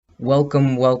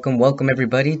Welcome,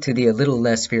 everybody, to the A Little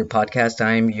Less Fear podcast.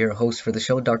 I'm your host for the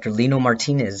show, Dr. Lino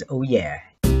Martinez. Oh, yeah.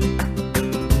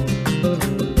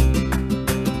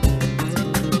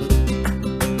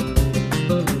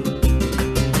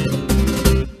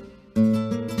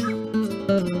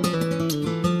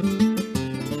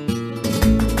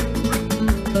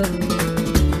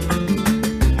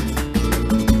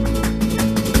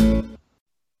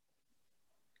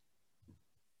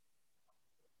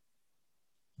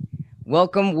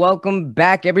 Welcome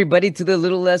back, everybody, to the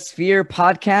Little Less Fear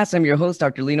podcast. I'm your host,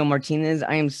 Dr. Lino Martinez.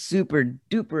 I am super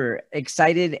duper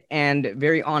excited and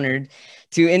very honored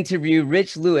to interview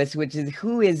Rich Lewis,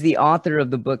 who is the author of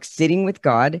the book Sitting with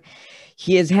God.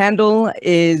 His handle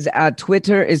is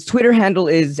His Twitter handle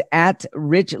is at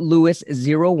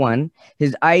RichLewis01.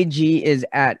 His IG is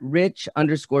at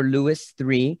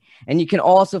Rich_Lewis3. And you can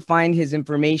also find his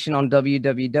information on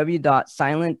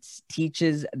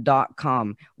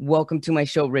www.silenceteaches.com. Welcome to my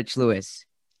show, Rich Lewis.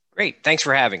 Great. Thanks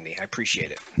for having me. I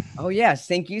appreciate it. Oh, yes.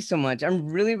 Thank you so much.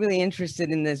 I'm really interested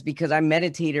in this because I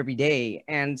meditate every day.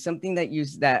 And something that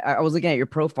I was looking at your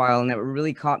profile and that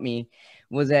really caught me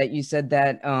was that you said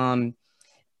that,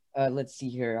 let's see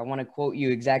here. I want to quote you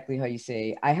exactly how you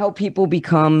say, I help people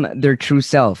become their true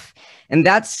self. And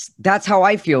that's how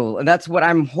I feel. And that's what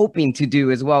I'm hoping to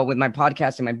do as well with my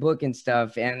podcast and my book and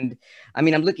stuff. And I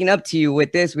mean, I'm looking up to you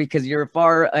with this because you're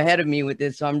far ahead of me with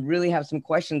this. So I'm really have some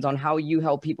questions on how you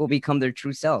help people become their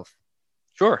true self.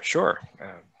 Sure.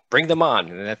 Bring them on.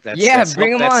 Bring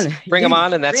them on. Bring them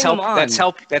on, and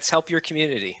that's help your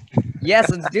community.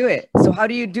 Yes, let's do it. So how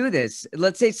do you do this?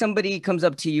 Let's say somebody comes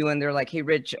up to you and they're like, "Hey,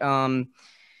 Rich, I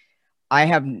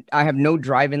have no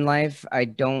drive in life. I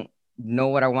don't know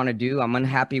what I want to do. I'm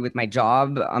unhappy with my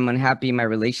job. I'm unhappy in my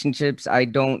relationships. I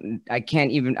don't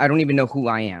even know who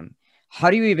I am." How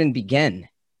do you even begin?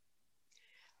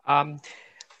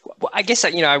 Well, I guess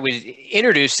I would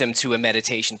introduce them to a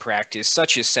meditation practice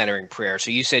such as centering prayer.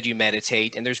 So you said you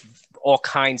meditate, and there's all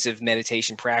kinds of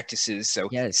meditation practices. So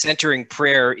yes. Centering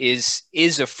prayer is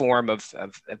a form of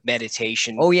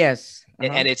meditation. Oh, yes.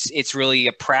 And it's really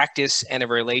a practice and a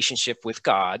relationship with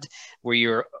God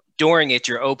where during it,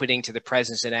 you're opening to the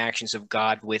presence and actions of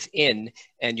God within,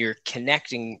 and you're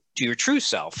connecting to your true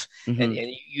self. Mm-hmm. And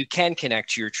you can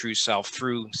connect to your true self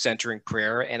through centering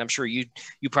prayer. And I'm sure you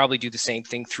probably do the same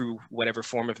thing through whatever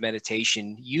form of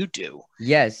meditation you do.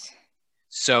 Yes.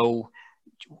 So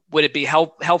would it be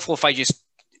helpful if I just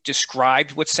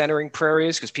described what centering prayer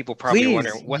is? Because people probably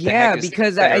wonder what the heck is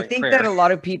because I think prayer? That a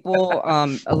lot of people,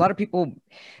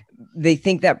 they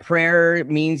think that prayer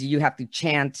means you have to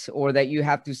chant or that you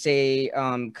have to say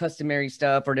customary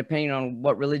stuff, or depending on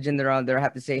what religion they're on, they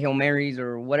have to say Hail Marys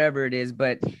or whatever it is.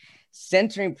 But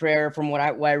centering prayer, from what I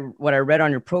read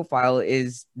on your profile,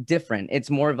 is different. It's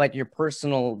more of like your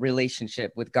personal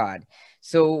relationship with God.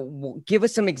 So give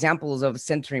us some examples of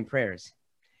centering prayers.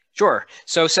 Sure.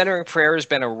 So centering prayer has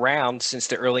been around since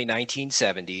the early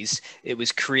 1970s. It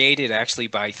was created actually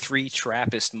by 3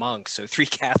 Trappist monks, so 3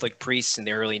 Catholic priests in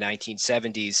the early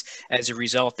 1970s. As a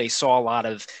result, they saw a lot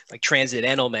of like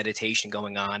transcendental meditation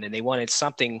going on, and they wanted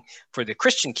something for the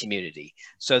Christian community.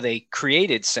 So they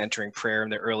created centering prayer in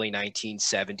the early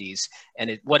 1970s.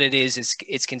 And what it is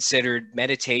it's considered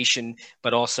meditation,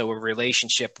 but also a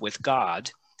relationship with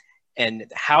God. And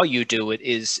how you do it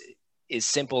is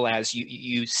simple as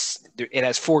it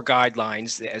has 4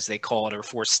 guidelines, as they call it, or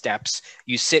 4 steps.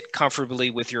 You sit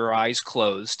comfortably with your eyes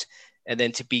closed, and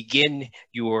then to begin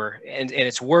and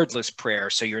it's wordless prayer.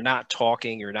 So you're not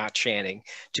talking, you're not chanting.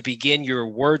 To begin your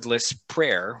wordless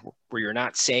prayer, where you're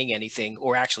not saying anything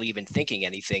or actually even thinking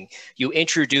anything, you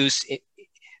introduce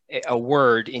a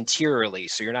word interiorly.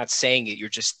 So you're not saying it, you're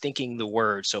just thinking the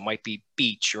word. So it might be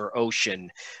beach or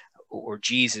ocean, or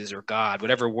Jesus or God,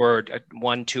 whatever word,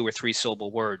 1, 2, or 3 syllable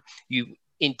word. You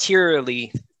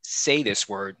interiorly say this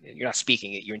word. You're not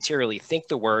speaking it. You interiorly think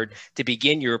the word to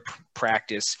begin your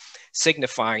practice,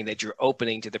 signifying that you're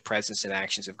opening to the presence and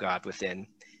actions of God within.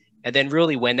 And then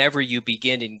really, whenever you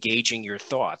begin engaging your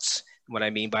thoughts, what I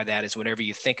mean by that is whenever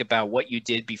you think about what you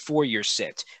did before your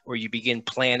sit, or you begin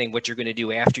planning what you're going to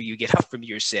do after you get up from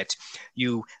your sit,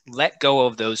 you let go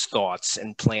of those thoughts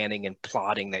and planning and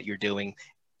plotting that you're doing,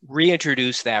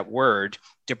 reintroduce that word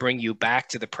to bring you back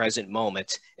to the present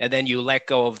moment, and then you let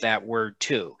go of that word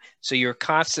too. So you're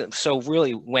constant. So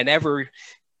really, whenever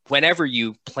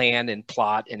you plan and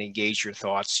plot and engage your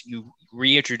thoughts, you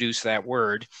reintroduce that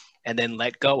word and then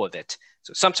let go of it.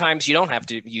 So sometimes you don't have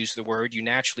to use the word, you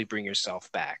naturally bring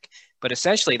yourself back. But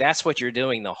essentially, that's what you're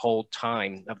doing the whole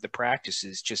time of the practice,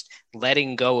 is just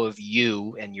letting go of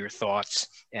you and your thoughts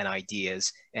and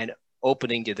ideas, and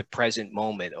opening to the present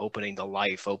moment, opening to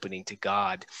life, opening to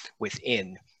God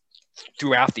within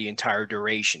throughout the entire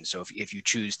duration. So if you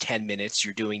choose 10 minutes,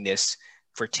 you're doing this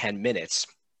for 10 minutes.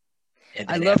 And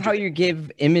I love how you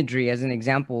give imagery as an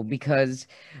example, because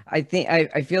I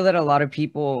feel that a lot of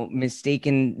people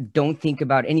don't think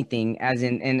about anything as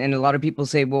in, and a lot of people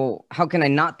say, well, how can I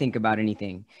not think about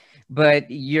anything? But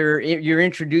you're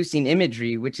introducing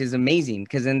imagery, which is amazing,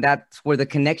 because then that's where the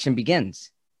connection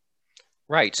begins.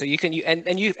 Right. So you can,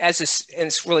 and you, and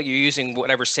it's really, you're using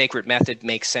whatever sacred method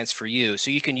makes sense for you.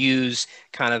 So you can use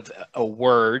kind of a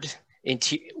word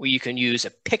where you can use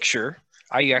a picture.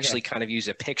 I actually kind of use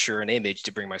a picture, an image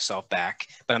to bring myself back,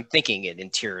 but I'm thinking it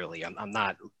interiorly. I'm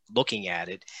not looking at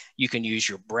it. You can use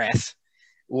your breath,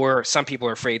 or some people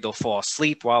are afraid they'll fall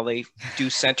asleep while they do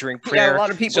centering prayer. Yeah, a lot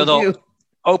of people so they'll do.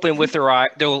 open with their eye.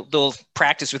 They'll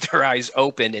practice with their eyes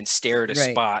open and stare at a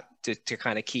Right. spot to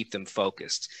kind of keep them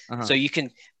focused. So you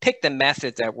can pick the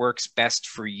method that works best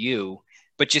for you,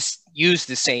 but just use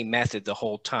the same method the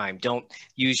whole time. Don't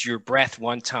use your breath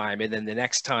one time and then the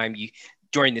next time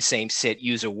during the same sit,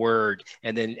 use a word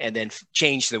and then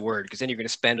change the word, because then you're going to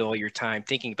spend all your time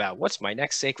thinking about what's my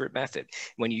next sacred method.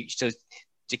 So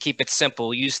to keep it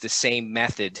simple, use the same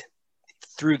method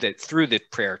through the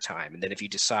prayer time. And then if you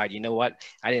decide, you know what,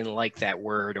 I didn't like that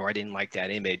word or I didn't like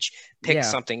that image, pick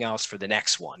something else for the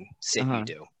next one. You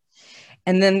do.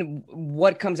 And then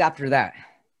what comes after that?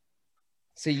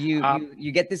 So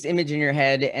you get this image in your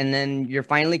head, and then you're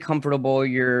finally comfortable.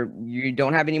 You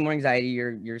don't have any more anxiety.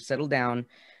 You're settled down.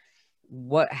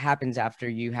 What happens after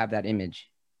you have that image?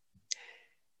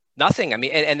 Nothing. I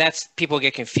mean, and that's, people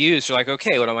get confused. They're like,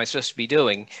 okay, what am I supposed to be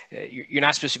doing? You're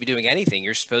not supposed to be doing anything.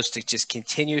 You're supposed to just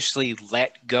continuously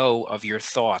let go of your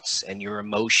thoughts and your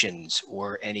emotions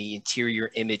or any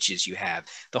interior images you have.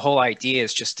 The whole idea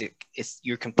is just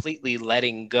you're completely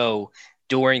letting go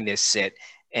during this sit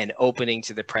and opening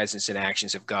to the presence and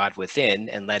actions of God within,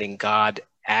 and letting God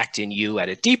act in you at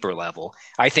a deeper level.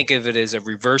 I think of it as a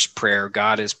reverse prayer.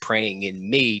 God is praying in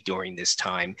me during this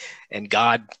time, and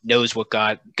God knows what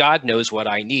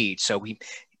I need. So he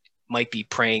might be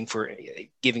praying for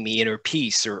giving me inner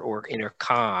peace or inner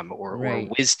calm or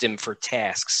wisdom for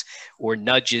tasks, or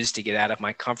nudges to get out of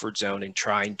my comfort zone and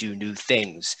try and do new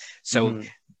things. So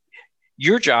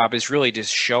your job is really to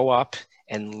show up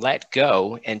and let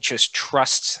go and just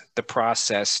trust the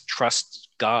process, trust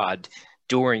God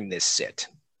during this sit.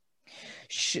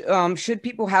 Should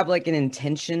people have like an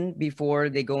intention before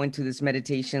they go into this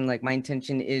meditation? Like, my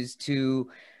intention is to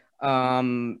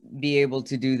be able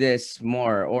to do this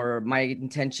more, or my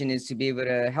intention is to be able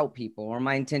to help people, or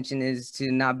my intention is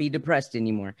to not be depressed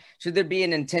anymore. Should there be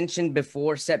an intention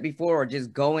set before, or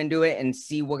just go into it and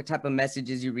see what type of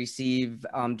messages you receive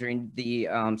during the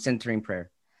centering prayer?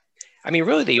 I mean,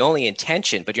 really the only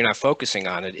intention, but you're not focusing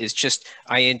on it, is just,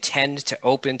 I intend to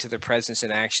open to the presence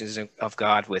and actions of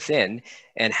God within.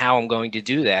 And how I'm going to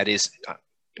do that is I'm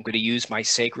going to use my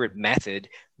sacred method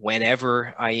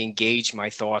whenever I engage my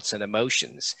thoughts and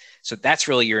emotions. So that's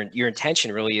really your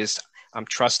intention really is, I'm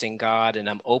trusting God and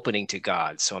I'm opening to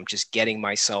God. So I'm just getting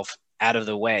myself out of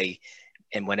the way.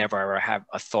 And whenever I have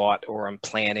a thought or I'm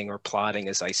planning or plotting,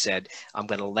 as I said, I'm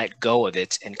going to let go of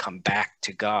it and come back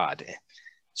to God.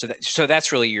 So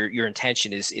that's really your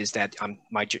intention is that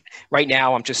right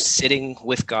now I'm just sitting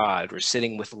with God, or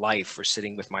sitting with life, or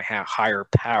sitting with my higher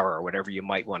power, or whatever you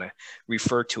might want to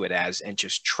refer to it as, and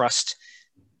just trust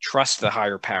the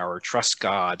higher power, trust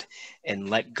God, and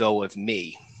let go of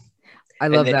me. I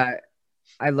love that.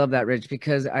 I love that, Rich,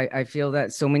 because I feel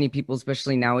that so many people,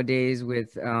 especially nowadays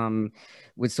with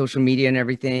social media and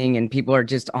everything, and people are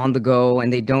just on the go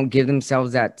and they don't give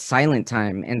themselves that silent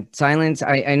time. And silence,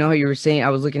 I know how you were saying, I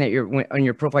was looking at on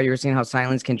your profile, you were saying how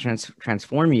silence can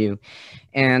transform you.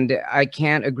 And I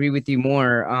can't agree with you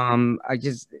more.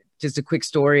 Just a quick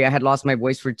story. I had lost my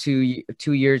voice for two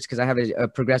years because I have a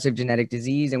progressive genetic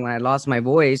disease. And when I lost my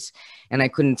voice and I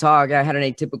couldn't talk, I had an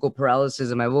atypical paralysis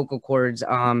of my vocal cords.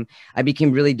 I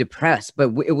became really depressed,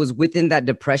 but it was within that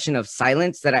depression of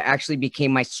silence that I actually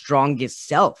became my strongest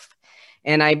self.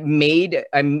 And I made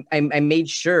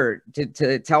sure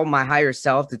to tell my higher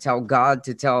self, to tell God,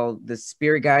 to tell the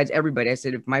spirit guides, everybody. I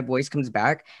said, if my voice comes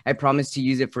back, I promise to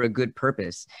use it for a good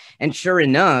purpose. And sure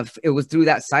enough, it was through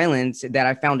that silence that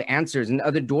I found answers and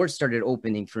other doors started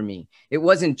opening for me. It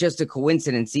wasn't just a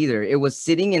coincidence either. It was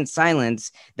sitting in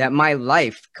silence that my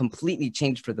life completely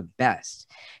changed for the best.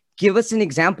 Give us an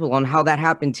example on how that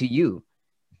happened to you.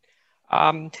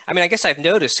 I mean, I guess I've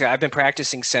noticed I've been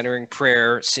practicing centering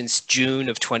prayer since June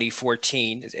of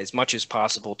 2014, as much as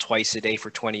possible, twice a day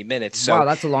for 20 minutes. So wow,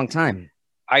 that's a long time.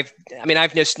 I've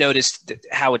just noticed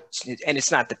how and it's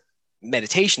not that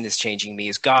meditation is changing me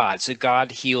is God. So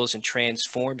God heals and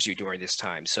transforms you during this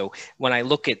time. So when I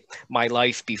look at my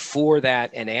life before that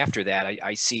and after that,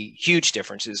 I see huge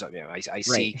differences. I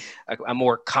see a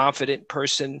more confident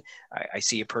person. I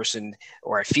see a person,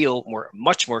 or I feel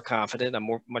much more confident. I'm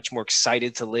much more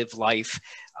excited to live life.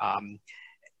 And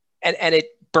it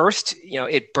birthed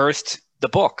the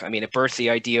book. I mean, it birthed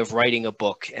the idea of writing a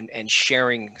book and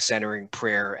sharing centering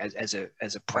prayer as a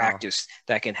practice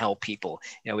that can help people.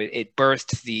 It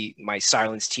birthed my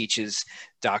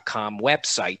silenceteaches.com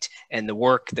website and the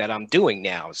work that I'm doing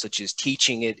now, such as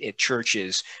teaching it at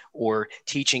churches or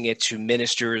teaching it to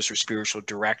ministers or spiritual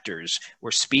directors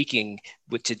or speaking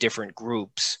to different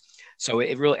groups. So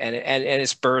it really, and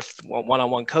it's birthed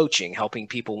one-on-one coaching, helping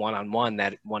people one-on-one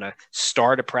that want to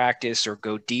start a practice or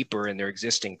go deeper in their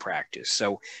existing practice.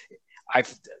 So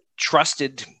I've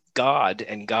trusted God,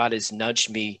 and God has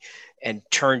nudged me and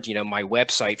turned, my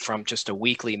website from just a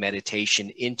weekly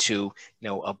meditation into,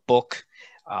 a book,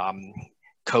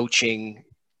 coaching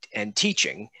and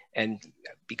teaching, and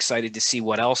excited to see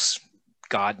what else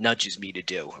God nudges me to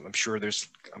do. I'm sure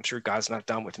God's not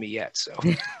done with me yet. So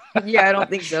yeah, I don't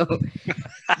think so.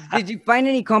 Did you find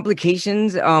any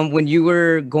complications when you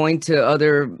were going to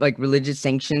other like religious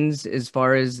sanctions as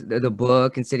far as the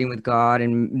book and sitting with God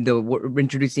and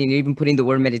introducing, even putting the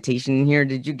word meditation in here?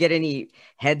 Did you get any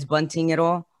heads bunting at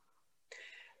all?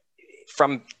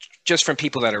 From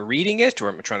people that are reading it, or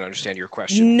I'm trying to understand your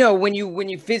question? No, when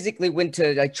you physically went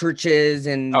to like churches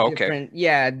and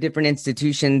different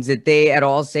institutions, did they at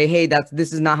all say, hey,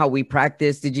 this is not how we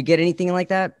practice? Did you get anything like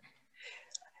that?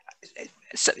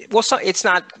 So it's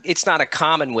not a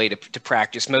common way to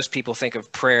practice. Most people think of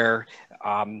prayer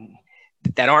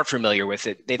that aren't familiar with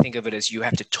it. They think of it as you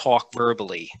have to talk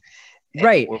verbally.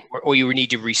 Right. Or you need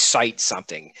to recite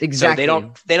something. Exactly.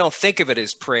 So they don't think of it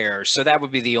as prayer. So that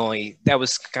would be that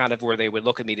was kind of where they would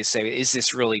look at me to say, is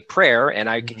this really prayer? And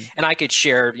I could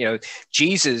share,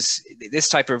 Jesus, this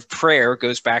type of prayer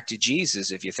goes back to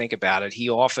Jesus. If you think about it, he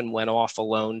often went off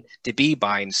alone to be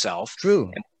by himself.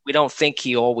 True. And we don't think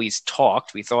he always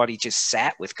talked. We thought he just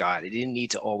sat with God. He didn't need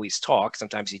to always talk.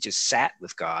 Sometimes he just sat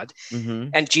with God. Mm-hmm.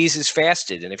 And Jesus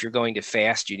fasted. And if you're going to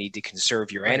fast, you need to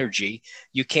conserve your energy.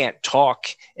 You can't talk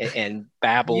and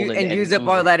babble and use up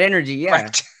all that energy. Yeah.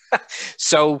 Right.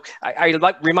 So I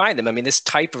remind them, I mean, this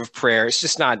type of prayer, it's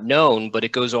just not known, but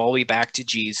it goes all the way back to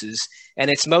Jesus. And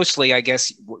it's mostly, I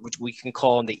guess, what we can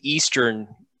call in the Eastern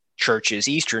churches,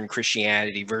 Eastern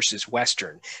Christianity versus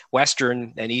Western.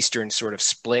 Western and Eastern sort of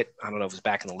split. I don't know if it was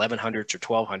back in the 1100s or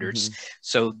 1200s. Mm-hmm.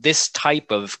 So this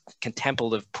type of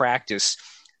contemplative practice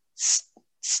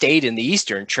stayed in the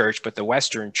Eastern church, but the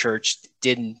Western church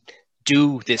didn't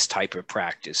do this type of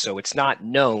practice. So it's not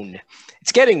known.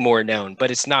 It's getting more known,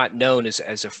 but it's not known as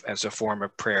a form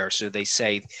of prayer. So they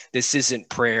say this isn't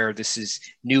prayer. This is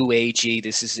new agey.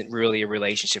 This isn't really a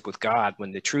relationship with God.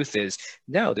 When the truth is,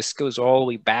 no, this goes all the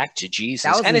way back to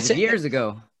Jesus. Thousands of years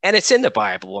ago. And it's in the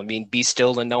Bible. I mean, be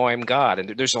still and know I'm God. And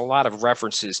there's a lot of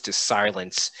references to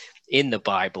silence in the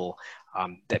Bible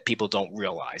that people don't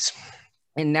realize.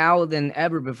 And now than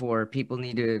ever before, people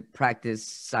need to practice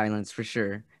silence for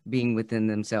sure, being within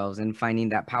themselves and finding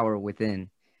that power within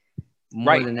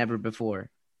more than ever before.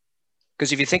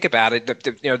 Because if you think about it,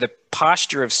 the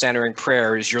posture of centering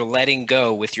prayer is you're letting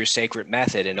go with your sacred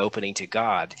method and opening to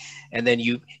God. And then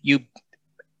you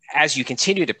as you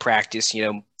continue to practice,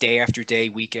 day after day,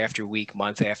 week after week,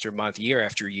 month after month, year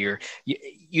after year,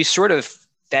 you sort of,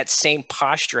 that same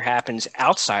posture happens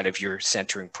outside of your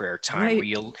centering prayer time, where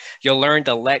you'll learn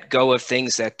to let go of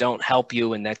things that don't help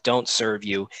you and that don't serve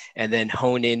you, and then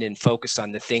hone in and focus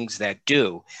on the things that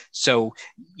do. So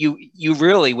you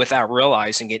really, without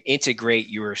realizing it, integrate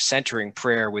your centering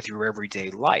prayer with your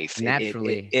everyday life.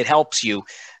 Naturally, it helps you.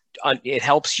 It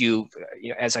helps you,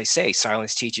 as I say,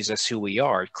 silence teaches us who we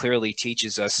are. It clearly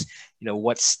teaches us,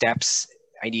 what steps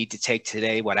I need to take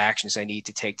today, what actions I need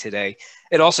to take today.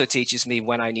 It also teaches me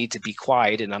when I need to be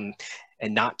quiet and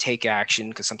not take action,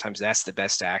 because sometimes that's the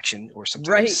best action, or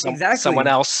sometimes someone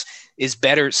else is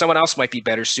better. Someone else might be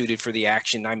better suited for the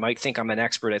action. I might think I'm an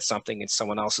expert at something and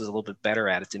someone else is a little bit better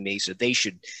at it than me, so they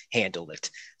should handle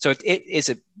it. So it is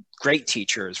a great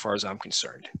teacher as far as I'm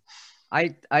concerned.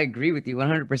 I agree with you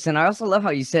 100%. I also love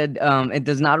how you said it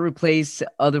does not replace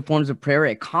other forms of prayer.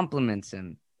 It complements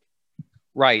them.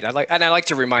 Right. I like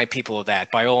to remind people of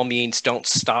that. By all means, don't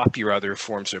stop your other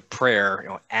forms of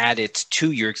prayer. Add it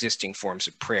to your existing forms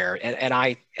of prayer. And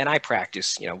I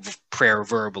practice, prayer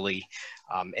verbally,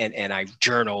 and I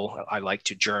journal. I like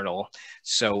to journal.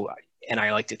 So and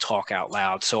I like to talk out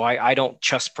loud. So I don't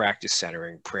just practice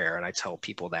centering prayer. And I tell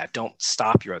people that don't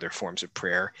stop your other forms of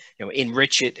prayer,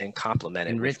 enrich it and complement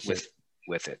it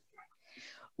with it.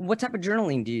 What type of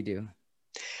journaling do you do?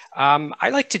 I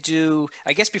like to do,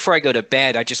 I guess before I go to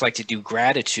bed, I just like to do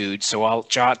gratitude. So I'll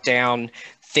jot down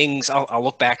things. I'll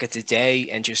look back at the day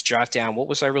and just jot down what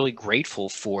was I really grateful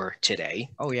for today.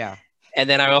 Oh, yeah. And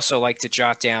then I also like to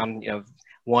jot down,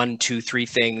 1, 2, 3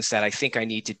 things that I think I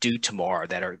need to do tomorrow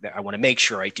that I want to make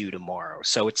sure I do tomorrow.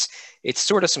 So it's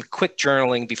sort of some quick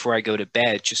journaling before I go to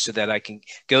bed, just so that I can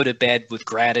go to bed with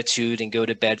gratitude and go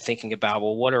to bed thinking about,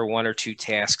 well, what are 1 or 2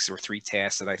 tasks or 3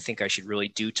 tasks that I think I should really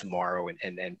do tomorrow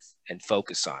and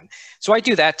focus on. So I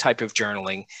do that type of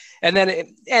journaling. And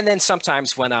then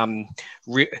sometimes when I'm,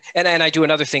 and I do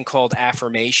another thing called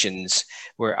affirmations,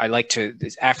 where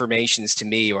affirmations to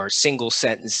me are single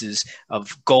sentences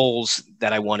of goals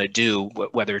that I want to do,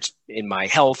 whether it's in my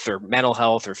health or mental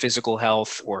health or physical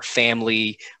health or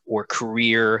family or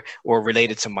career or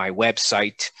related to my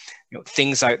website,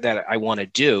 things that I want to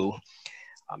do.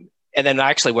 And then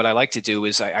actually what I like to do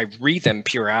is I read them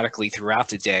periodically throughout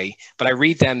the day, but I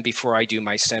read them before I do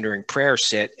my centering prayer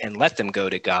sit and let them go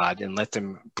to God and let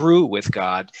them brew with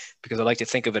God, because I like to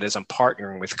think of it as I'm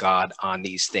partnering with God on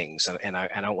these things. And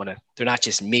I don't want to, they're not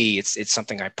just me, it's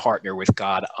something I partner with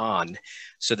God on.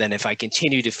 So then if I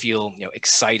continue to feel,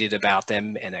 excited about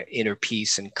them and an inner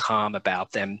peace and calm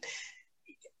about them,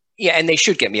 yeah, and they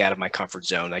should get me out of my comfort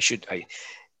zone.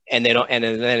 And then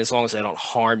as long as they don't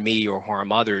harm me or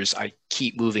harm others, I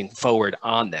keep moving forward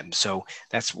on them. So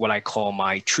that's what I call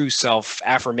my true self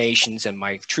affirmations and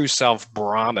my true self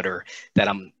barometer, that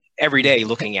I'm every day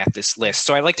looking at this list.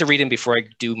 So I like to read them before I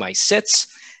do my sits.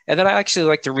 And then I actually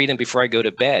like to read them before I go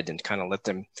to bed and kind of let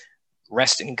them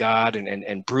rest in God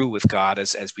and brew with God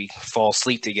as we fall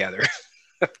asleep together.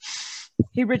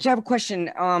 Hey, Rich, I have a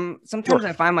question. Sometimes Sure.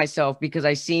 I find myself, because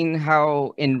I've seen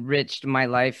how enriched my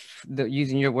life,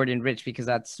 using your word enriched, because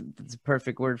that's a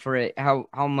perfect word for it,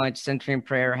 how much centering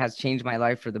prayer has changed my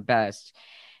life for the best.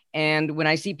 And when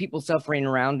I see people suffering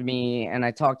around me and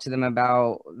I talk to them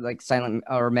about like silent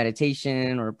or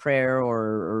meditation or prayer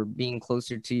or being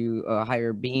closer to a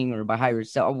higher being or by higher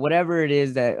self, whatever it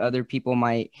is that other people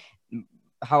might,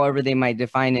 however they might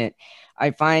define it,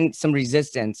 I find some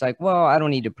resistance, like, well, I don't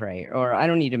need to pray, or I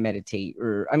don't need to meditate,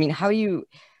 or, I mean, how you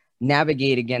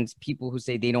navigate against people who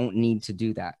say they don't need to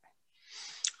do that?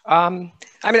 I mean,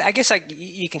 I guess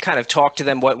you can kind of talk to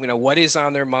them what is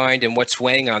on their mind and what's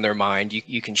weighing on their mind.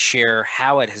 You can share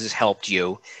how it has helped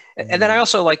you. And then I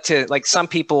also like to, like some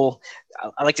people,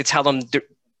 I like to tell them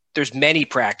there's many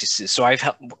practices. So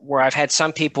I've had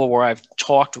some people where I've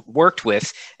worked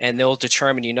with, and they'll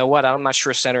determine, what, I'm not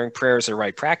sure centering prayer is the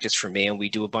right practice for me. And we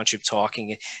do a bunch of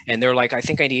talking, and they're like, I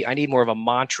think I need more of a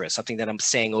mantra, something that I'm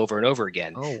saying over and over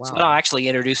again. Oh, wow. So then I'll actually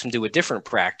introduce them to a different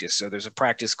practice. So there's a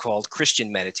practice called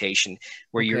Christian meditation,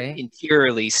 where you're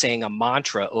interiorly saying a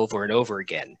mantra over and over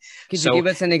again. Could you give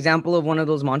us an example of one of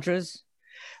those mantras?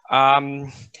 I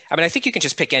mean, I think you can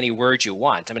just pick any word you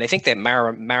want. I mean, I think that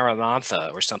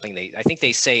Maranatha or something, I think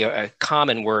they say a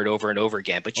common word over and over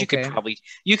again, but you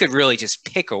could really just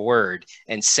pick a word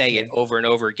and say it over and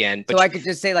over again. But so I could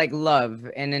just say like love,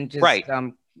 and then just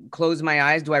close my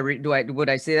eyes. Would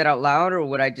I say that out loud, or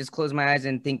would I just close my eyes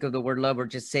and think of the word love, or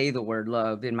just say the word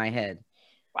love in my head?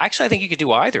 Actually, I think you could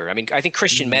do either. I mean, I think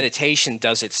Christian meditation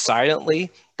does it silently,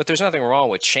 but there's nothing wrong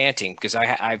with chanting, because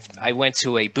I went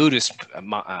to a Buddhist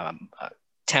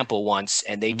temple once,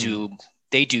 and they do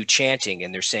chanting,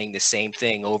 and they're saying the same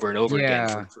thing over and over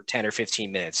again for 10 or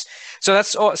 15 minutes. So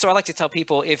I like to tell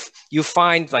people, if you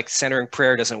find like centering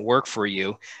prayer doesn't work for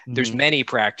you, there's many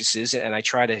practices, and I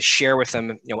try to share with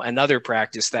them, another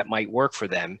practice that might work for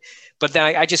them. But then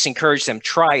I just encourage them,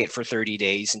 try it for 30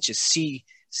 days and just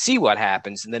see what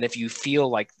happens. And then if you feel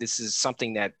like this is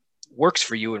something that works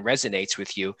for you and resonates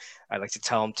with you, I like to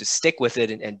tell them to stick with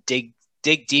it and dig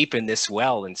deep in this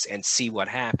well and see what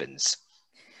happens.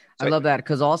 So I love that,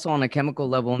 because also on a chemical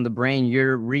level in the brain,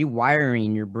 you're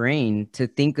rewiring your brain to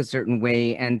think a certain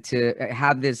way and to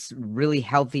have this really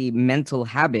healthy mental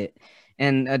habit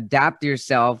and adapt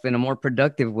yourself in a more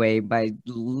productive way by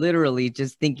literally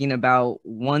just thinking about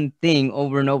one thing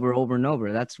over and over, over and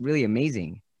over. That's really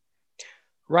amazing.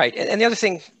 Right. And the other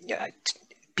thing,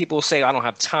 people say, I don't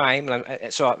have time.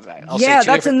 And so I'll say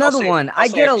that's another one. I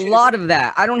get a lot of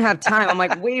that. I don't have time. I'm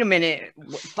like, wait a minute,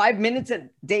 5 minutes a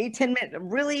day, 10 minutes.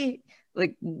 Really?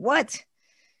 Like what?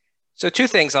 So 2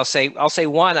 things I'll say.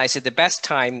 One, I said the best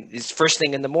time is first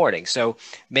thing in the morning. So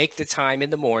make the time in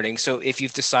the morning. So if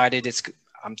you've decided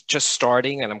I'm just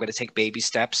starting and I'm going to take baby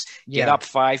steps, get Yeah. up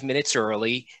 5 minutes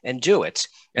early and do it.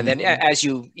 And then as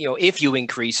if you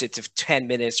increase it to 10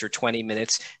 minutes or 20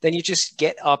 minutes, then you just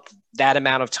get up that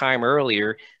amount of time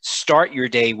earlier, start your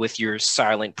day with your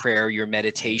silent prayer, your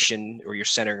meditation, or your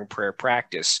centering prayer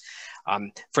practice.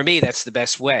 For me, that's the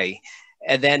best way.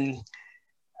 And then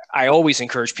I always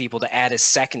encourage people to add a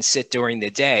second sit during the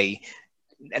day.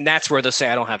 And that's where they'll say,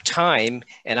 I don't have time.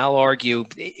 And I'll argue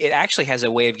it actually has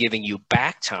a way of giving you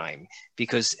back time.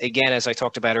 Because again, as I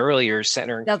talked about earlier,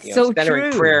 centering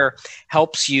prayer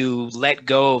helps you let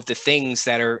go of the things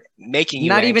that are making you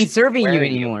not even serving you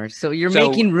anymore. So you're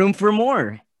making room for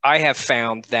more. I have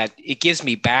found that it gives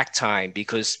me back time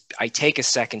because I take a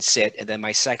second sit and then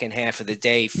my second half of the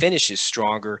day finishes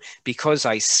stronger because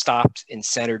I stopped and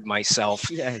centered myself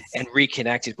and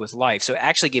reconnected with life. So it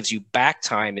actually gives you back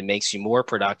time and makes you more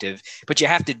productive, but you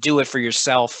have to do it for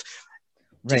yourself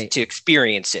to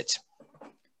experience it.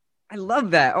 I love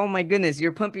that. Oh my goodness.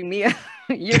 You're pumping me up.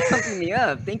 You're pumping me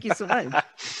up. Thank you so much.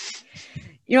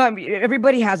 You know, I mean,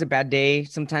 everybody has a bad day.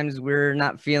 Sometimes we're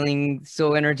not feeling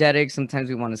so energetic. Sometimes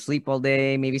we want to sleep all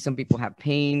day. Maybe some people have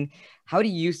pain. How do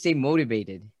you stay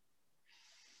motivated?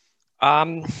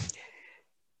 Well,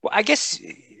 I guess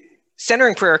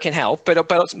centering prayer can help, but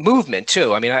it's movement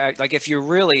too. I mean, like if you're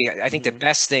really, I think the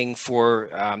best thing for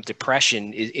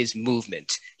depression is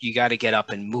movement. You got to get up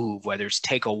and move, whether it's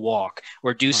take a walk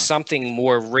or do something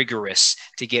more rigorous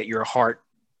to get your heart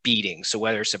beating. So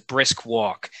whether it's a brisk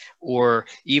walk or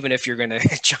even if you're going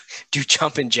to do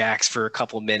jumping jacks for a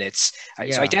couple minutes.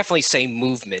 So I definitely say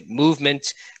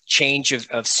movement, change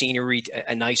of scenery,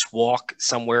 a nice walk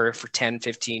somewhere for 10,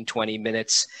 15, 20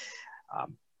 minutes,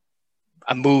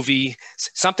 a movie,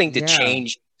 something to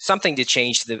change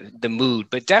the mood,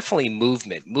 but definitely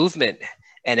movement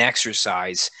and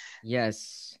exercise.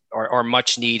 Yes. Are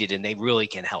much needed and they really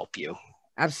can help you.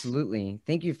 Absolutely.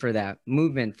 Thank you for that.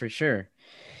 Movement for sure.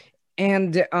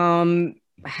 And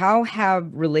how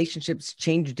have relationships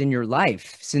changed in your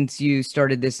life since you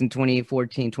started this in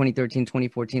 2013,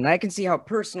 2014? I can see how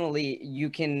personally you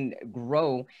can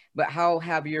grow, but how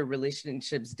have your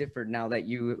relationships differed now that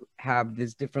you have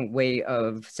this different way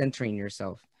of centering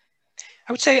yourself?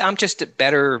 I would say I'm just a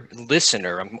better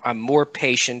listener. I'm more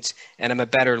patient and I'm a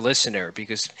better listener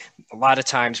because a lot of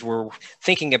times we're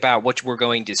thinking about what we're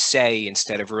going to say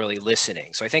instead of really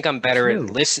listening. So I think I'm better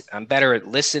I'm better at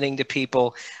listening to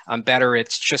people. I'm better at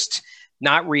just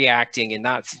not reacting and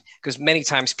not because many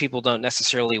times people don't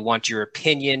necessarily want your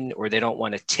opinion or they don't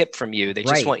want a tip from you. They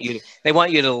just want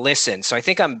you to listen. So I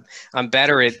think I'm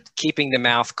better at keeping the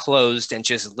mouth closed and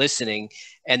just listening.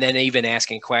 And then even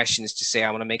asking questions to say,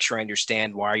 I want to make sure I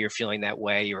understand why you're feeling that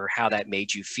way or how that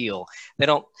made you feel. They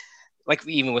don't, like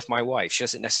even with my wife, she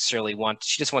doesn't necessarily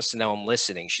she just wants to know I'm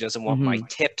listening. She doesn't want my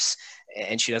tips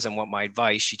and she doesn't want my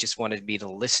advice. She just wanted me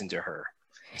to listen to her.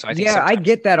 So I think I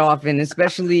get that often,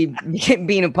 especially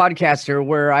being a podcaster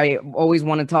where I always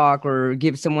want to talk or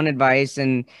give someone advice.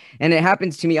 And it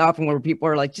happens to me often where people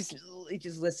are like, just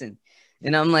listen.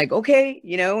 And I'm like, okay,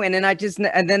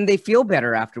 and then they feel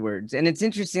better afterwards. And it's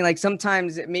interesting. Like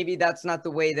sometimes maybe that's not the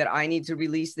way that I need to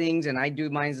release things. And I do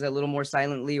mine a little more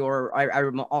silently, or I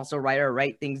also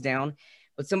write things down,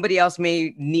 but somebody else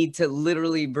may need to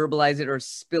literally verbalize it or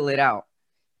spill it out.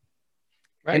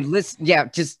 Right. And listen. Yeah.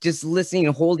 Just listening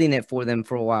and holding it for them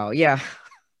for a while. Yeah.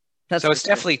 So it's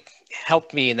definitely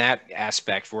helped me in that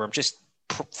aspect where I'm just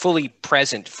fully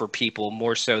present for people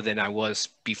more so than I was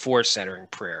before centering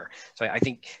prayer. So I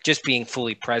think just being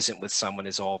fully present with someone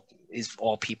is all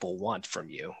people want from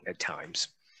you at times.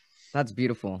 That's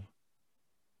beautiful.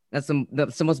 That's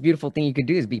the most beautiful thing you could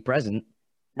do is be present.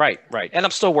 Right. And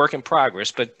I'm still work in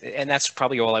progress, and that's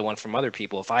probably all I want from other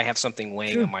people. If I have something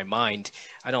weighing on my mind,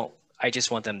 I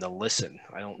just want them to listen.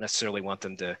 I don't necessarily want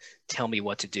them to tell me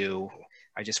what to do.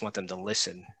 I just want them to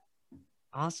listen.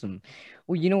 Awesome.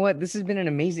 Well, you know what? This has been an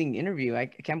amazing interview. I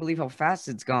can't believe how fast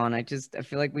it's gone. I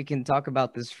feel like we can talk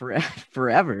about this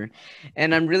forever.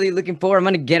 And I'm really looking forward. I'm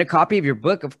going to get a copy of your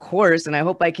book, of course. And I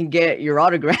hope I can get your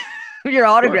autograph,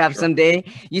 sure. Someday.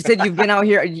 You said you've been out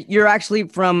here. You're actually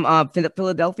from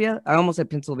Philadelphia. I almost said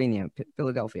Pennsylvania,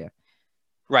 Philadelphia.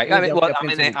 Right. I'm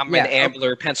in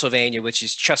Ambler, Pennsylvania, which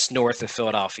is just north of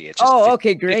Philadelphia. Just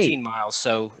okay, great. 15 miles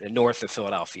north of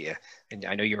Philadelphia. And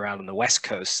I know you're out on the West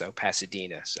Coast, so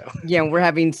Pasadena. So yeah, we're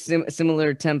having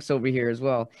similar temps over here as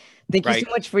well. Thank you so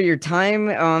much for your time.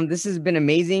 This has been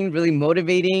amazing, really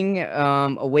motivating,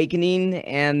 awakening,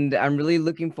 and I'm really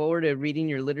looking forward to reading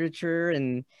your literature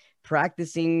and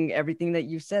practicing everything that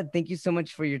you've said. Thank you so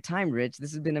much for your time, Rich.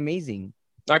 This has been amazing.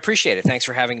 I appreciate it. Thanks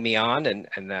for having me on,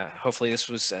 and hopefully this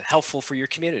was helpful for your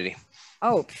community.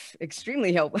 Oh,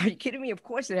 extremely helpful. Are you kidding me? Of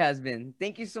course it has been.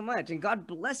 Thank you so much. And God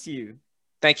bless you.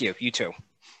 Thank you. You too.